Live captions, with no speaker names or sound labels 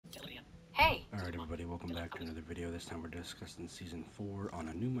Alright everybody, welcome back to another video. This time we're discussing Season 4 on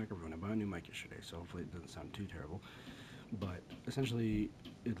a new microphone. I bought a new mic yesterday, so hopefully it doesn't sound too terrible. But essentially,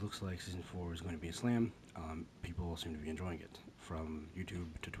 it looks like Season 4 is going to be a slam. People seem to be enjoying it. From YouTube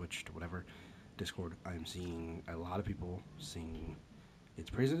to Twitch to whatever, Discord, I'm seeing a lot of people sing its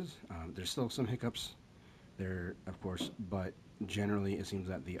praises. There's still some hiccups there, of course, but generally it seems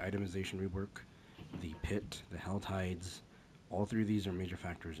that the itemization rework, the pit, the hell tides, all three of these are major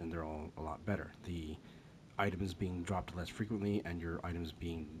factors, and they're all a lot better. The items being dropped less frequently and your items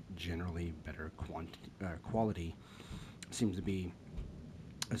being generally better quality seems to be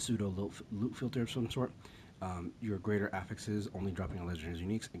a pseudo loot filter of some sort. Your greater affixes only dropping on legendaries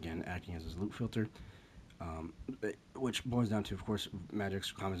uniques, again acting as a loot filter, which boils down to, of course, magics,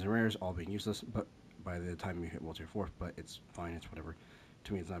 commons, and rares all being useless, but by the time you hit World Tier 4, but it's fine, it's whatever.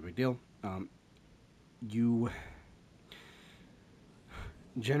 To me, it's not a big deal.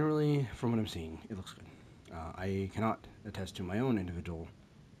 Generally, from what I'm seeing, it looks good. I cannot attest to my own individual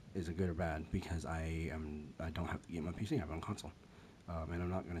is it good or bad because I don't have the game on PC. I have it on console, and I'm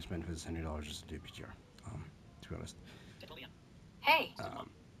not going to spend $50 just to do PTR. To be honest.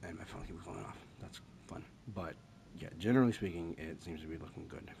 And my phone keeps going off. That's fun, but yeah, generally speaking, it seems to be looking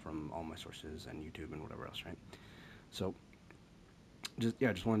good from all my sources and YouTube and whatever else, right? So,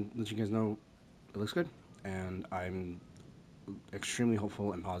 just want to let you guys know it looks good, and I'm extremely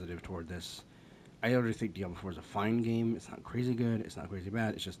hopeful and positive toward this. I already think Diablo 4 is a fine game. It's not crazy good. It's not crazy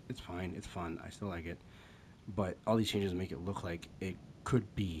bad. It's fine. It's fun. I still like it. But all these changes make it look like it could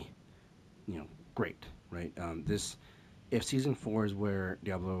be, great, right? If Season 4 is where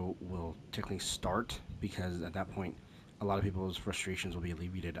Diablo will technically start, because at that point, a lot of people's frustrations will be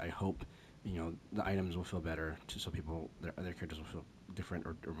alleviated. I hope, the items will feel better, so their characters will feel different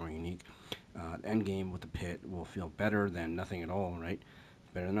or more unique. The end game with the pit will feel better than nothing at all, right?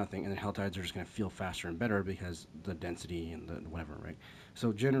 Better than nothing. And then hell tides are just going to feel faster and better because the density and the whatever, right?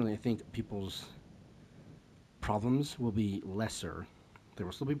 So generally, I think people's problems will be lesser. There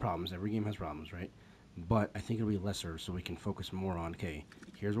will still be problems. Every game has problems, right? But I think it'll be lesser, so we can focus more on, okay,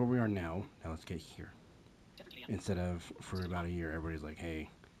 here's where we are now. Now let's get here. Instead of, for about a year, everybody's like, hey,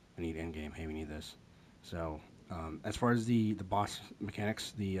 I need end game. Hey, we need this. So, as far as the boss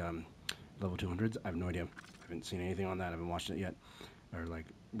mechanics, the level 200s, I have no idea. I haven't seen anything on that. I haven't watched it yet, or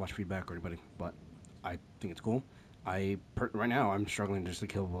watched feedback or anybody. But I think it's cool. Right now I'm struggling just to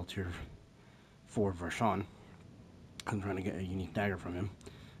kill World Tier 4 Vershawn. I'm trying to get a unique dagger from him.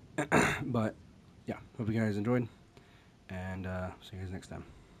 But yeah, hope you guys enjoyed, and see you guys next time.